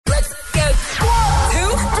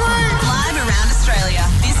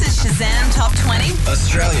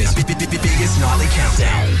Australia's biggest nightly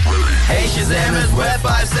countdown. Hey Shazamers, we're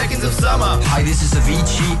 5 seconds of summer. Hi, this is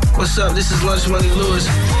Avicii. What's up? This is Lunch Money Lewis.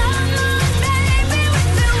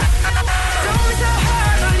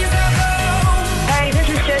 Hey, this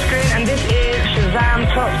is Jess and this is Shazam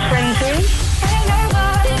Top 20.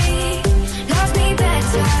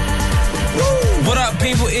 What up,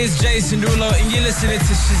 people? It's Jason Derulo, and you're listening to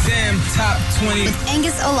Shazam Top 20. With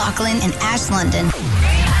Angus O'Loughlin and Ash London.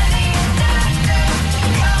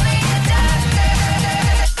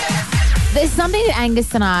 There's something that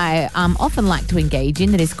Angus and I often like to engage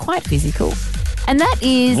in that is quite physical, and that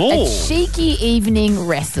is a cheeky evening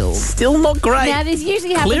wrestle. Still not great. Now, this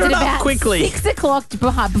usually happens Clear at it up about quickly. 6 o'clock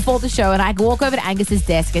before the show, and I walk over to Angus's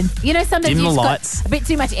desk, and sometimes Dim the you've lights. got a bit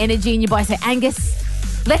too much energy, and your boy say, Angus,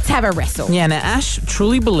 let's have a wrestle. Yeah, now Ash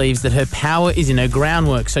truly believes that her power is in her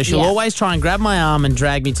groundwork, so she'll always try and grab my arm and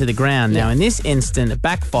drag me to the ground. Now, in this instant, it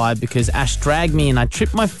backfired because Ash dragged me and I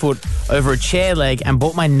tripped my foot over a chair leg and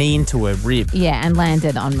brought my knee into her rib. Yeah, and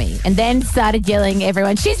landed on me. And then started yelling at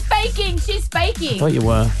everyone, she's faking, she's faking. I thought you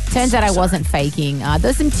were. Turns out I wasn't faking.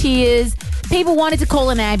 There's some tears. People wanted to call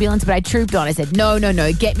an ambulance, but I trooped on. I said, no,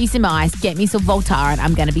 get me some ice, get me some Voltaren,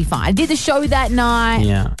 I'm going to be fine. I did the show that night.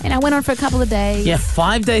 Yeah. And I went on for a couple of days. Yeah,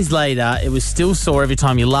 5 days later, it was still sore every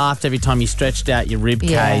time you laughed, every time you stretched out your rib cage.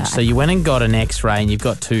 Yeah. So you went and got an x-ray and you've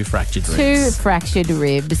got 2 fractured ribs. 2 fractured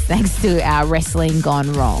ribs thanks to our wrestling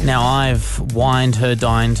gone wrong. Now, I've wined her,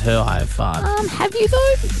 dined her. Have you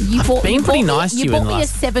though? I've been pretty nice to you in the bought me a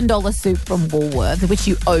last... $7 soup from Woolworth, which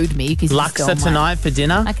you owed me because Luxor tonight for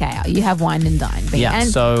dinner. Okay, you have wined and dined. Yeah, and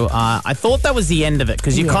so I thought that was the end of it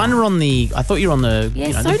because you're kind of on the... I thought you were on the,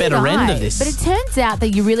 so the better did end I. of this. But it turns out that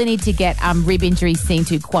you really need to get rib injuries seen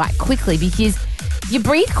to quite quickly because you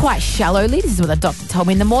breathe quite shallowly. This is what the doctor told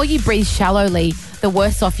me. And the more you breathe shallowly, the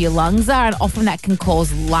worse off your lungs are, and often that can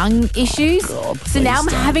cause lung issues. So now I'm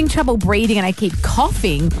having trouble breathing and I keep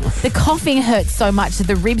coughing. The coughing hurts so much that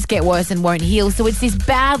the ribs get worse and won't heal. So it's this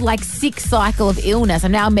bad, sick cycle of illness.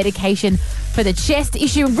 I'm now on medication for the chest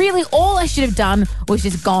issue. Really, all I should have done was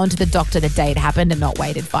just gone to the doctor the day it happened and not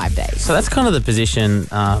waited 5 days. So that's kind of the position,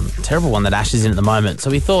 terrible one that Ash is in at the moment.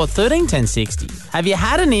 So we thought, 13, 10, 60. Have you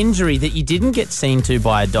had an injury that you didn't get seen to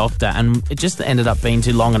by a doctor and it just ended up being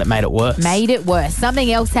too long and it made it worse? Made it worse.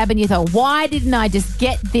 Something else happened. You thought, why didn't I just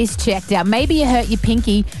get this checked out? Maybe you hurt your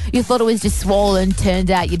pinky. You thought it was just swollen.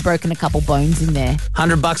 Turned out you'd broken a couple bones in there.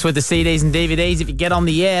 $100 worth of CDs and DVDs if you get on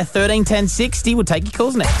the air. 13, 10, 60. We'll take your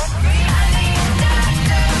calls next.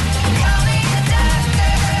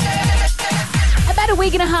 About a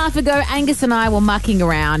week and a half ago, Angus and I were mucking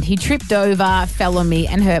around. He tripped over, fell on me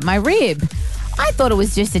and hurt my rib. I thought it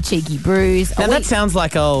was just a cheeky bruise. Now, that sounds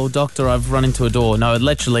like, oh, doctor, I've run into a door. No,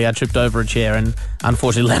 literally, I tripped over a chair and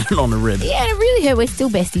unfortunately landed on a rib. Yeah, it really hurt. We're still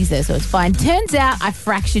besties though, so it's fine. Turns out I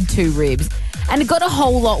fractured 2 ribs. And it got a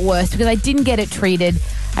whole lot worse because I didn't get it treated.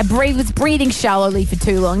 I was breathing shallowly for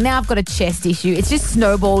too long. Now I've got a chest issue. It's just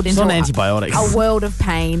snowballed into on antibiotics. A world of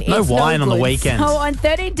pain. No it's wine on the good. weekend. So on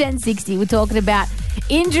 13, 10, 60, we're talking about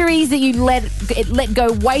injuries that you let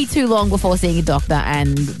go way too long before seeing a doctor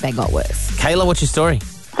and they got worse. Kayla, what's your story?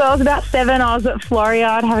 So I was about 7. I was at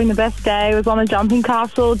Floriade having the best day. I was on the jumping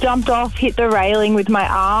castle, jumped off, hit the railing with my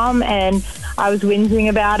arm, and I was whinging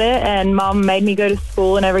about it, and Mum made me go to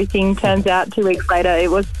school and everything. Turns out 2 weeks later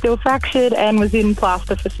it was still fractured and was in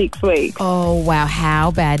plaster for 6 weeks. Oh, wow.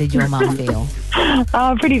 How bad did your mum feel?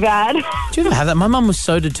 Pretty bad. Do you ever have that? My mum was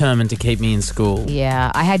so determined to keep me in school.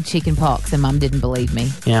 Yeah, I had chicken pox and Mum didn't believe me.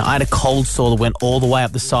 Yeah, I had a cold sore that went all the way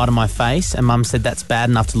up the side of my face, and Mum said that's bad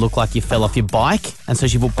enough to look like you fell off your bike, and so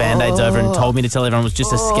she put Band-Aids over and told me to tell everyone it was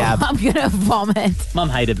just a scab. I'm going to vomit. Mum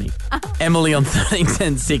hated me. Emily on 13,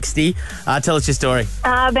 10, 60. Tell us your story.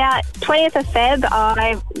 About 20th of Feb,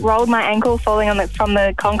 I rolled my ankle falling from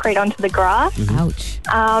the concrete onto the grass. Ouch.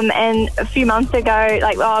 And a few months ago,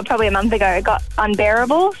 probably a month ago, it got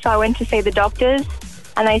unbearable. So I went to see the doctors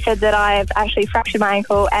and they said that I've actually fractured my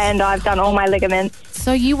ankle and I've done all my ligaments.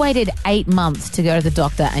 So you waited 8 months to go to the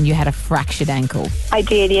doctor and you had a fractured ankle? I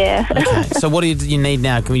did, yeah. Okay, so what do you need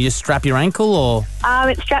now? Can we just strap your ankle or...?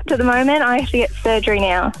 It's strapped at the moment. I have to get surgery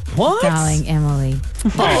now. What? Darling Emily.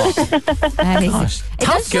 Oh, That is, gosh. it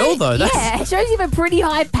Tough does show- girl, though. Yeah, it shows you have a pretty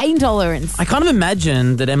high pain tolerance. I kind of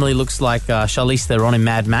imagine that Emily looks like Charlize Theron in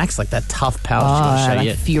Mad Max, like that tough power she like show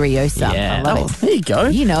you. Furiosa. Yeah, I love it. there you go.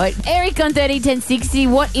 You know it. Eric on 30, 10, 60.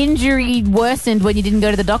 What injury worsened when you didn't go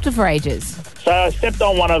to the doctor for ages? So I stepped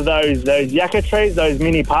on one of those yucca trees, those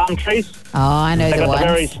mini palm trees. Oh, I know They the got the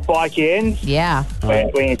very ones. spiky ends Yeah.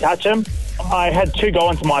 when you touch them. I had 2 go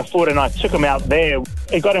into my foot and I took them out there.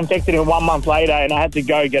 It got infected in 1 month later and I had to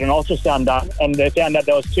go get an ultrasound done. And they found out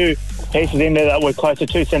there was 2 pieces in there that were close to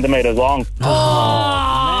 2 centimetres long.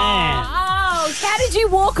 How did you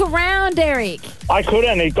walk around, Eric? I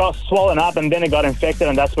couldn't. It got swollen up and then it got infected,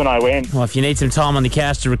 and that's when I went. Well, if you need some time on the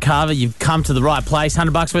couch to recover, you've come to the right place.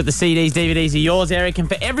 $100 worth of CDs, DVDs are yours, Eric. And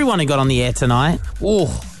for everyone who got on the air tonight,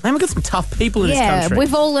 man, we've got some tough people in this country. Yeah,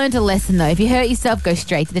 we've all learned a lesson, though. If you hurt yourself, go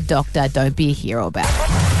straight to the doctor. Don't be a hero about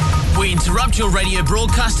it. We interrupt your radio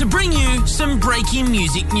broadcast to bring you some breaking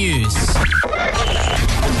music news.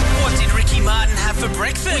 What did Ricky Martin have for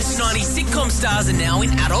breakfast? Which 90s sitcom stars are now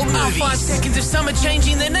in adult movies? 5 seconds of summer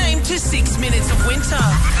changing their name to 6 minutes of winter.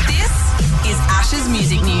 This is Ash's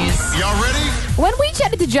music news. Y'all ready? When we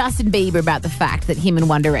chatted to Justin Bieber about the fact that him and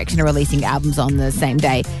One Direction are releasing albums on the same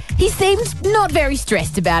day, he seemed not very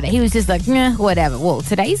stressed about it. He was just like, whatever. Well,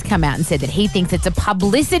 today he's come out and said that he thinks it's a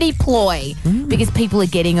publicity ploy because people are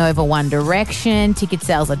getting over One Direction, ticket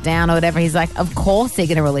sales are down or whatever. He's like, of course they're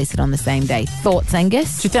going to release it on the same day. Thoughts,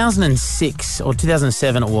 Angus? 2006 or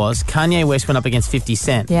 2007 it was, Kanye West went up against 50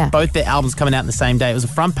 Cent. Yeah. Both their albums coming out on the same day. It was a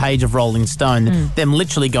front page of Rolling Stone, them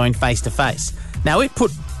literally going face to face. Now it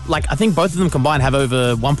put, I think both of them combined have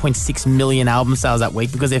over 1.6 million album sales that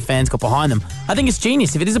week because their fans got behind them. I think it's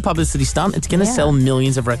genius. If it is a publicity stunt, it's going to sell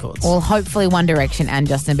millions of records. Well, hopefully One Direction and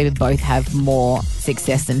Justin Bieber both have more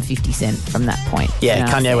success than 50 Cent from that point. Yeah, You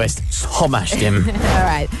know Kanye West smashed him. All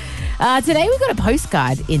right. Today we got a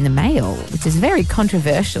postcard in the mail, which is very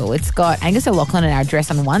controversial. It's got Angus O'Loughlin and our address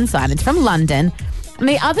on one side. It's from London. On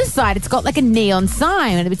the other side, it's got like a neon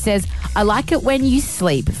sign, and it says, I like it when you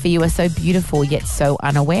sleep, for you are so beautiful yet so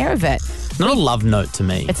unaware of it. Not a love note to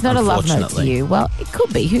me. It's not a love note to you. Well, it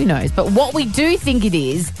could be. Who knows? But what we do think it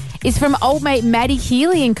is from old mate Maddie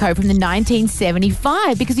Healy and co. from the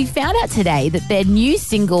 1975, because we found out today that their new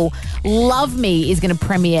single, Love Me, is going to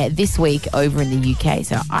premiere this week over in the UK.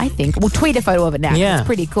 So I think we'll tweet a photo of it now. Yeah. It's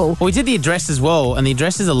pretty cool. Well, we did the address as well, and the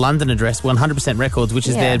address is a London address, 100% Records, which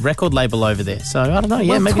is their record label over there. So I don't know.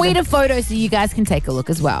 Yeah, We'll maybe tweet a photo so you guys can take a look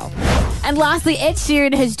as well. And lastly, Ed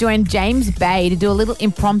Sheeran has joined James Bay to do a little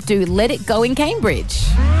impromptu Let It Go in Cambridge.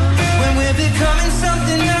 When we're becoming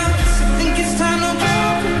something else, I think it's time to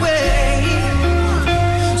walk away.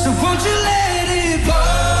 So won't you let it go?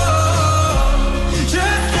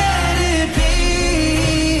 Just let it be.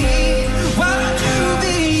 Why don't you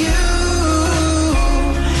be you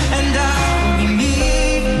and I'll be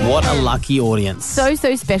me? What a lucky audience. So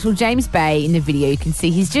special. James Bay in the video, you can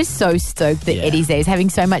see he's just so stoked that Eddie's there. He's having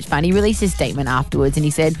so much fun. He released his statement afterwards and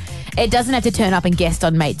he said, Ed doesn't have to turn up and guest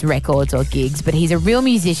on mates' records or gigs, but he's a real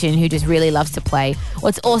musician who just really loves to play.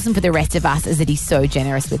 What's awesome for the rest of us is that he's so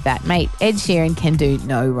generous with that. Mate, Ed Sheeran can do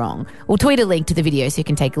no wrong. We'll tweet a link to the video so you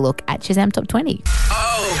can take a look at Shazam Top 20.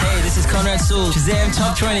 Oh, hey, this is Conrad Sewell. Shazam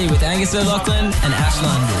Top 20 with Angus O'Loughlin and Ash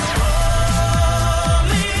London.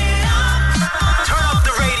 Turn up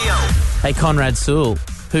the radio. Hey, Conrad Sewell,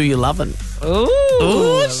 who you loving? Ooh,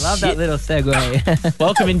 I love shit. that little segue.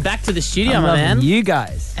 Welcome back to the studio, I'm my loving man. you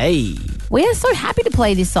guys. Hey. We are so happy to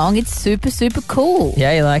play this song. It's super, super cool.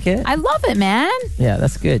 Yeah, you like it? I love it, man. Yeah,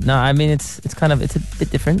 that's good. No, I mean it's a bit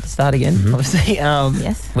different to start again, obviously.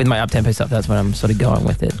 Yes. With my up-tempo stuff, that's what I'm sort of going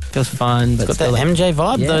with it. Feels fun, but Got that still MJ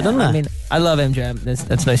vibe though, doesn't it? I mean, I love MJ.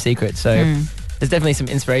 That's no secret. So there's definitely some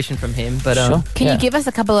inspiration from him. But Sure. Can you give us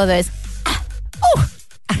a couple of those?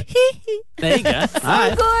 There you go.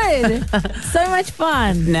 So good. So much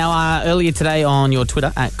fun. Now, earlier today on your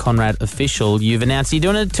Twitter, at Conrad Official, you've announced you're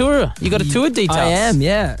doing a tour. You got a tour details. I am,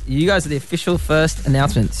 yeah. You guys are the official first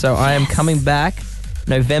announcement. So I am coming back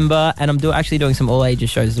November, and I'm actually doing some all ages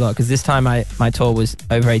shows as well, because this time my tour was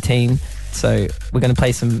over 18. So we're going to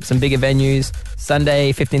play some bigger venues.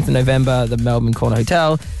 Sunday, 15th of November, the Melbourne Corner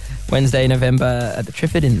Hotel. Wednesday, November at the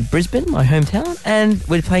Triffid in Brisbane, my hometown. And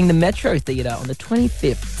we're playing the Metro Theatre on the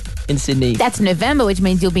 25th in Sydney. That's November, which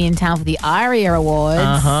means you'll be in town for the ARIA Awards.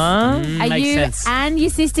 Are makes you sense. and your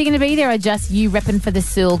sister going to be there, or just you repping for the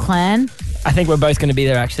Sewell clan? I think we're both going to be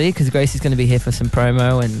there, actually, because Gracie's going to be here for some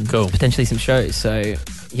promo and Cool. potentially some shows. So,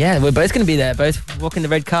 yeah, we're both going to be there. Both walking the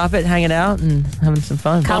red carpet, hanging out and having some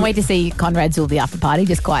fun. Can't wait to see Conrad Sewell the after party,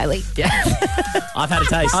 just quietly. Yeah. I've had a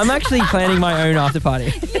taste. I'm actually planning my own after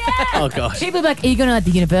party. Oh, gosh. People will be like, are you going to like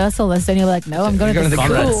the Universal? And you'll be like, no, I'm going to the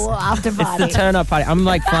Conrad's. Sewell after It's the party. turn-up party. I'm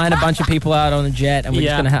like flying a bunch of people out on a jet, and we're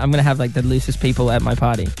just I'm going to have like the loosest people at my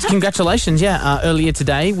party. Congratulations, earlier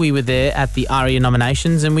today, we were there at the ARIA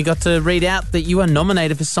nominations, and we got to read out that you are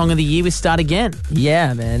nominated for Song of the Year with Start Again.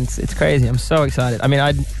 Yeah, man, it's crazy. I'm so excited. I mean,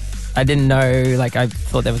 I didn't know, like, I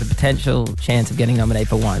thought there was a potential chance of getting nominated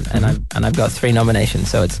for one, and I've got 3 nominations,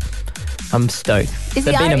 so it's I'm stoked. It's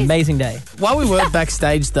been an amazing day. While we were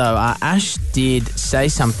backstage, though, Ash did say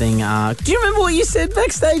something. Do you remember what you said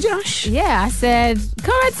backstage, Ash? Yeah, I said,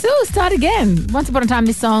 Conrad Sewell, start again. Once upon a time,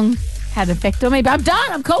 this song had an effect on me, but I'm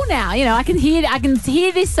done. I'm cool now. You know, I can hear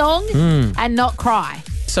this song and not cry.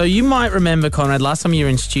 So you might remember, Conrad, last time you were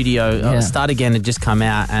in studio, Start Again had just come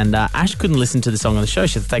out, and Ash couldn't listen to the song on the show.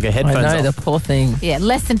 She had to take her headphones off. I know, the poor thing. Yeah,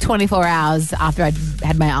 less than 24 hours after I'd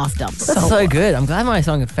had my ass dumped. That's so good. I'm glad my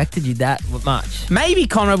song affected you that much. Maybe,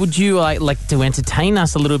 Conrad, would you like to entertain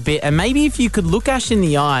us a little bit? And maybe if you could look Ash in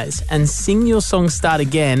the eyes and sing your song Start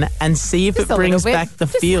Again and see if it brings back the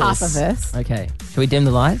feels. Half a verse. Okay. Should we dim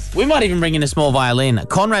the lights? We might even bring in a small violin.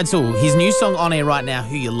 Conrad Sewell, his new song on air right now,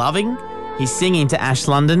 Who You're Loving. He's singing to Ash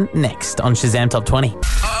London next on Shazam Top 20.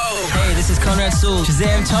 Oh. Hey, this is Conrad Sewell,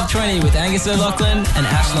 Shazam Top 20 with Angus O'Loughlin and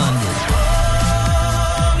Ash London.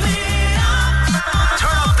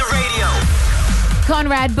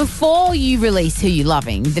 Conrad, before you released Who You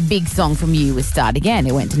Loving, the big song from you was Start Again.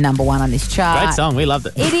 It went to number 1 on this chart. Great song. We loved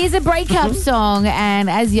it. It is a breakup song, and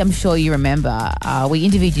as I'm sure you remember, we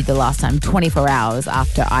interviewed you the last time 24 hours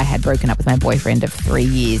after I had broken up with my boyfriend of 3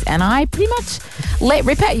 years, and I pretty much let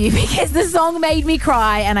rip at you because the song made me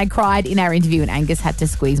cry, and I cried in our interview, and Angus had to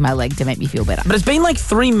squeeze my leg to make me feel better. But it's been like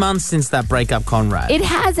 3 months since that breakup, Conrad. It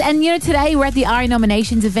has, and you know, today we're at the ARIA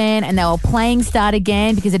nominations event, and they were playing Start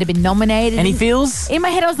Again because it had been nominated. Any feels? In my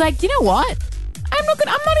head, I was like, you know what? I'm not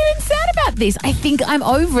even sad about this. I think I'm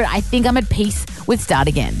over it. I think I'm at peace with Start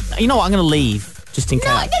Again. You know what? I'm going to leave just in case.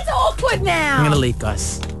 No, that's awkward now. I'm going to leave,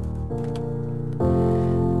 guys.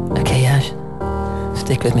 Okay, Ash.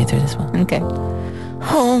 Stick with me through this one. Okay.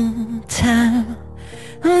 Home time.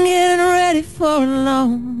 I'm getting ready for a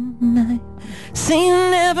long night. See, you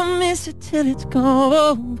never miss it till it's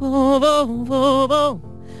gone.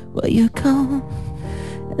 Well, you're gone.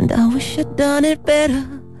 And I wish I'd done it better.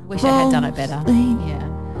 Wish I had done it better. Yeah.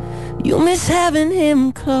 You miss having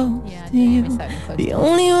him close to you. The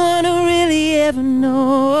only one who really ever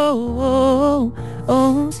knows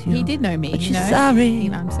you. He did know me, But you know. sorry.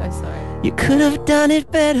 I'm so sorry. You could have done it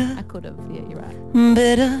better. I could have. Yeah, you're right.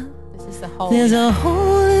 Better. This is the whole. There's a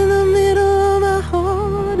hole in the middle of my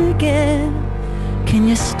heart again. Can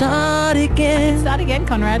you start again? Start again,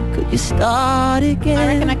 Conrad. Could you start again? I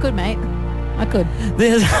reckon I could, mate. I could.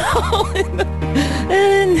 There's a hole in the...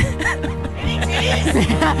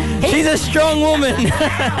 She's a strong woman.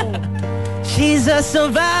 She's a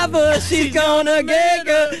survivor. She's gonna get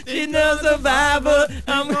her. She's a survivor.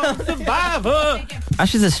 I'm gonna survive her.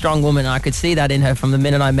 Ash is a strong woman. I could see that in her from the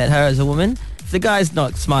minute I met her as a woman. If the guy's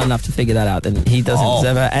not smart enough to figure that out, then he doesn't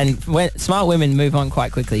deserve her. And smart women move on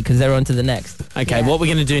quite quickly because they're on to the next. Okay, what we're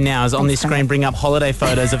going to do now is on this screen bring up holiday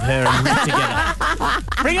photos of her and Rick together.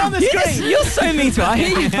 Bring it on the screen. You're so mean to her. I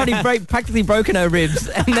hear you've practically broken her ribs,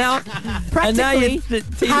 and now Practically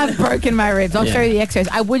have broken my ribs. I'll show you the X-rays.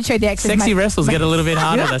 I would show the X-rays. Sexy wrestles get a little bit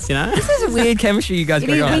harder, that's, you know. This is a weird chemistry you guys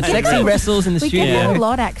bring on. Sexy wrestles in the studio. We get that a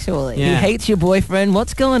lot, actually. He hates your boyfriend.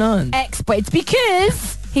 What's going on? But it's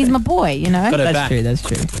because he's my boy, you know. That's true. That's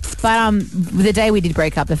true. But the day we did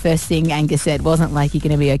break up, the first thing Angus said wasn't like, "You're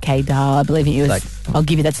going to be okay, doll. I believe in you." It was, "I'll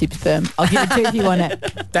give you that super sperm. I'll give it to you if you want it."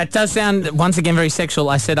 That does sound, once again, very sexual.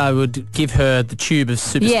 I said I would give her the tube of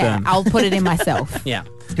super sperm. I'll put it in myself. Yeah.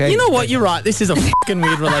 You know what? You're right. This is a fucking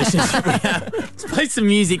weird relationship we have. Let's play some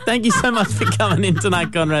music. Thank you so much for coming in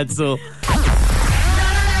tonight, Conrad Sewell. Hi,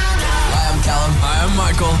 I'm Callum. Hi, I'm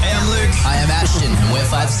Michael. Hey, I'm Luke. I am Ashton, and we're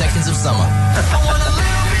 5 Seconds of Summer.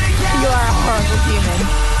 You are a horrible human.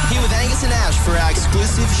 Here with Angus and Ash for our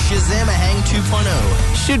exclusive Shazam Hang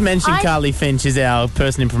 2.0. Should mention Carly Finch is our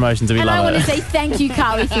person in promotions. We and love I want her. to say thank you,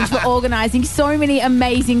 Carly Finch, for organising so many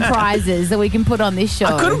amazing prizes that we can put on this show.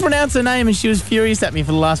 I couldn't pronounce her name and she was furious at me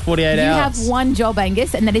for the last 48 You hours. have one job,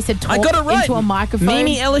 Angus, and that is to talk I got it right. into a microphone.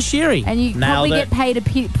 Mimi Elishiri. And you Nailed probably it. get paid a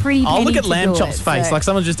pretty penny I'll look at to Lamb do Chop's it, face so. like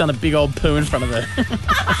someone's just done a big old poo in front of her.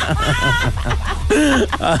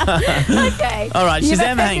 Okay. All right, You've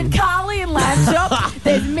Shazam Hang. affected Carly and Lamb Chop.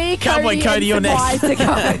 There's me, Cowboy Cody, Cody, and you're Surprise next. to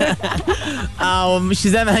go.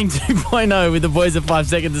 Shazam Hang 2.0 with the boys of 5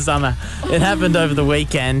 Seconds of Summer. It happened over the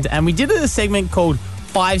weekend, and we did a segment called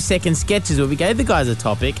 5 Second Sketches where we gave the guys a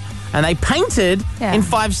topic, and they painted in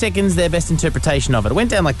 5 seconds their best interpretation of it. It went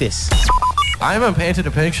down like this. I haven't painted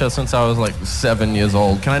a picture since I was like 7 years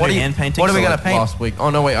old. Can I do hand painting? What are we going to paint? Last week.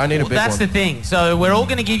 Oh, no, wait, I need a big That's one. the thing. So you're all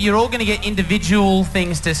going to get individual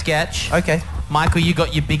things to sketch. Okay. Michael, you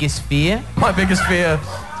got your biggest fear? My biggest fear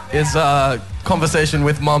is conversation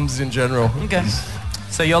with mums in general. Okay.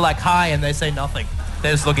 So you're like, hi, and they say nothing.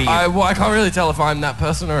 They just look at you. I can't really tell if I'm that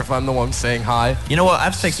person or if I'm the one saying hi. You know what? I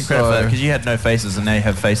have to take some credit for that because you had no faces and now you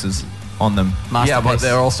have faces. on them. Yeah, but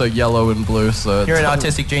they're also yellow and blue, so... You're an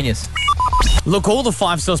artistic genius. Look, all the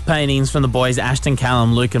 5-sauce paintings from the boys, Ashton,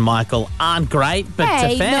 Callum, Luke and Michael, aren't great, but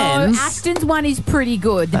Hey, to fans... no, Ashton's one is pretty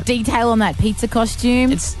good. The detail on that pizza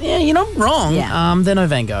costume. Yeah, you're not wrong. Yeah. They're no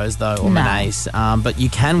Van Goghs, though, or No. Monets. But you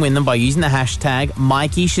can win them by using the hashtag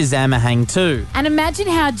Mikey Shazam Hang 2. And imagine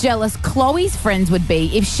how jealous Chloe's friends would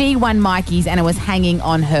be if she won Mikey's and it was hanging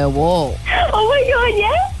on her wall. Oh my God,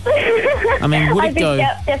 yes. I mean, would I it think, go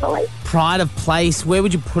yeah, definitely. pride of place? Where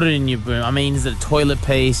would you put it in your room? I mean, is it a toilet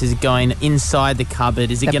piece? Is it going inside the cupboard?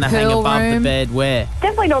 Is it The going to hang pool above the room? bed? Where?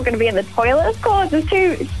 Definitely not going to be in the toilet, of course.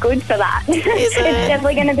 It's good for that. It's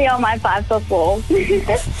definitely going to be on my 5-sauce wall.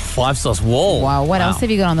 5-sauce wall. Wow, what else have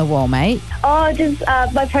you got on the wall, mate? Oh, just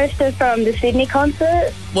my poster from the Sydney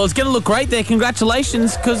concert. Well, it's going to look great there.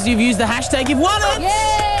 Congratulations, because you've used the hashtag. You've won it!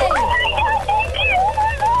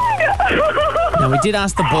 Now, we did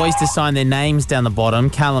ask the boys to sign their names down the bottom.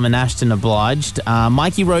 Callum and Ashton obliged.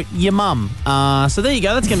 Mikey wrote, your mum. So there you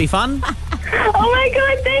go. That's going to be fun. Oh my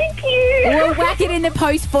God, thank you. We'll whack it in the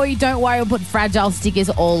post for you. Don't worry, we'll put fragile stickers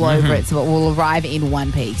all over it so it will arrive in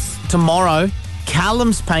one piece. Tomorrow,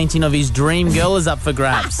 Callum's painting of his dream girl is up for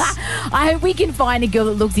grabs. I hope we can find a girl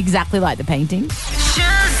that looks exactly like the painting.